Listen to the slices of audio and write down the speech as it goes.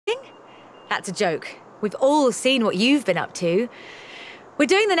That's a joke. We've all seen what you've been up to. We're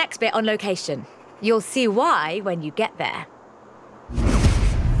doing the next bit on location. You'll see why when you get there.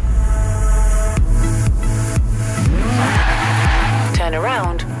 Turn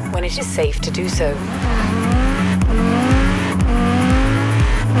around when it is safe to do so.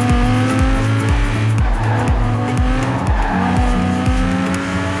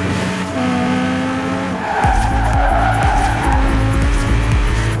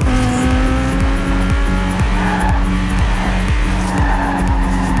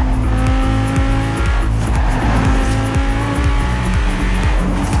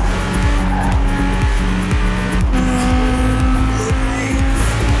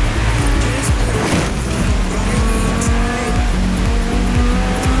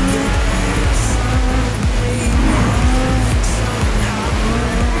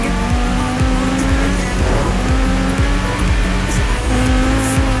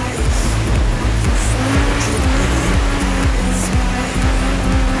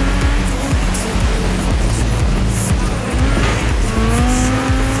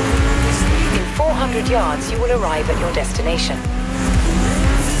 Yards, you will arrive at your destination.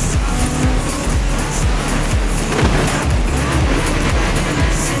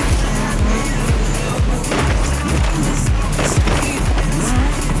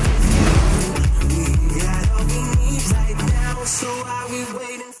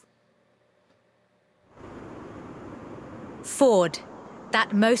 Ford,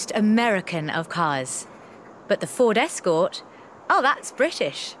 that most American of cars. But the Ford Escort, oh, that's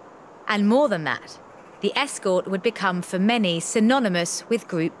British. And more than that. The Escort would become for many synonymous with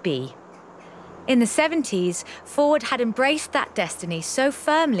Group B. In the 70s, Ford had embraced that destiny so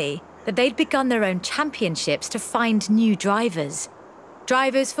firmly that they'd begun their own championships to find new drivers.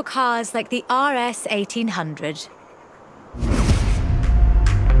 Drivers for cars like the RS 1800.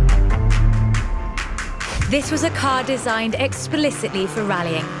 This was a car designed explicitly for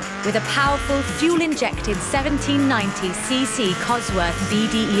rallying, with a powerful fuel-injected 1790cc Cosworth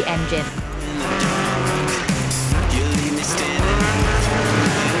BDE engine.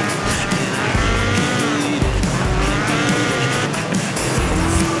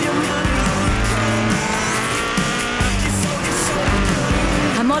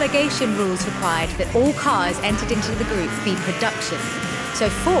 Homologation rules required that all cars entered into the group be production, so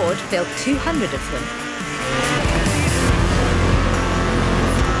Ford built 200 of them.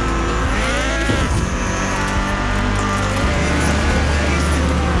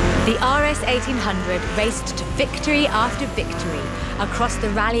 The RS 1800 raced to victory after victory across the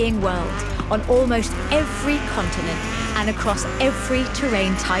rallying world, on almost every continent and across every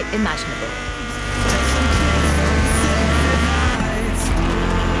terrain type imaginable.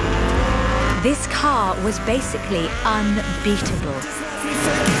 This car was basically unbeatable.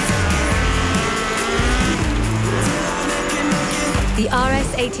 The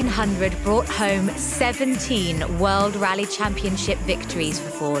RS 1800 brought home 17 World Rally Championship victories for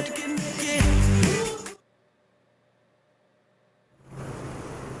Ford.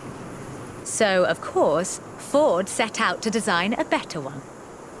 So, of course, Ford set out to design a better one.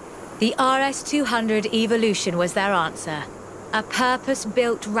 The RS 200 Evolution was their answer. A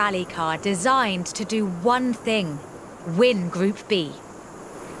purpose-built rally car designed to do one thing: win Group B.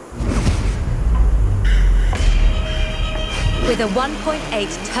 With a 1.8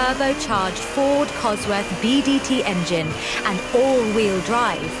 turbocharged Ford Cosworth BDT engine and all-wheel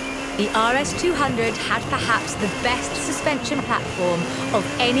drive, the RS 200 had perhaps the best suspension platform of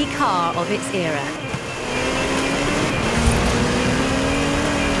any car of its era.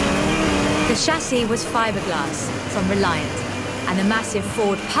 The chassis was fiberglass from Reliant, and the massive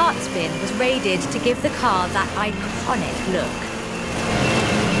Ford parts bin was raided to give the car that iconic look.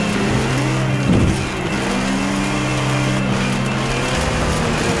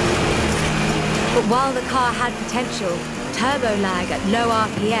 But while the car had potential, turbo lag at low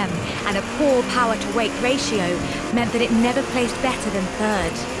RPM and a poor power-to-weight ratio meant that it never placed better than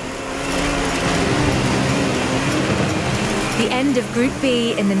third. The end of Group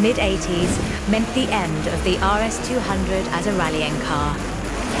B in the mid-80s meant the end of the RS 200 as a rallying car.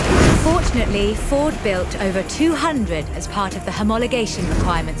 Fortunately, Ford built over 200 as part of the homologation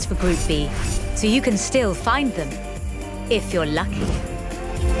requirements for Group B, so you can still find them, if you're lucky.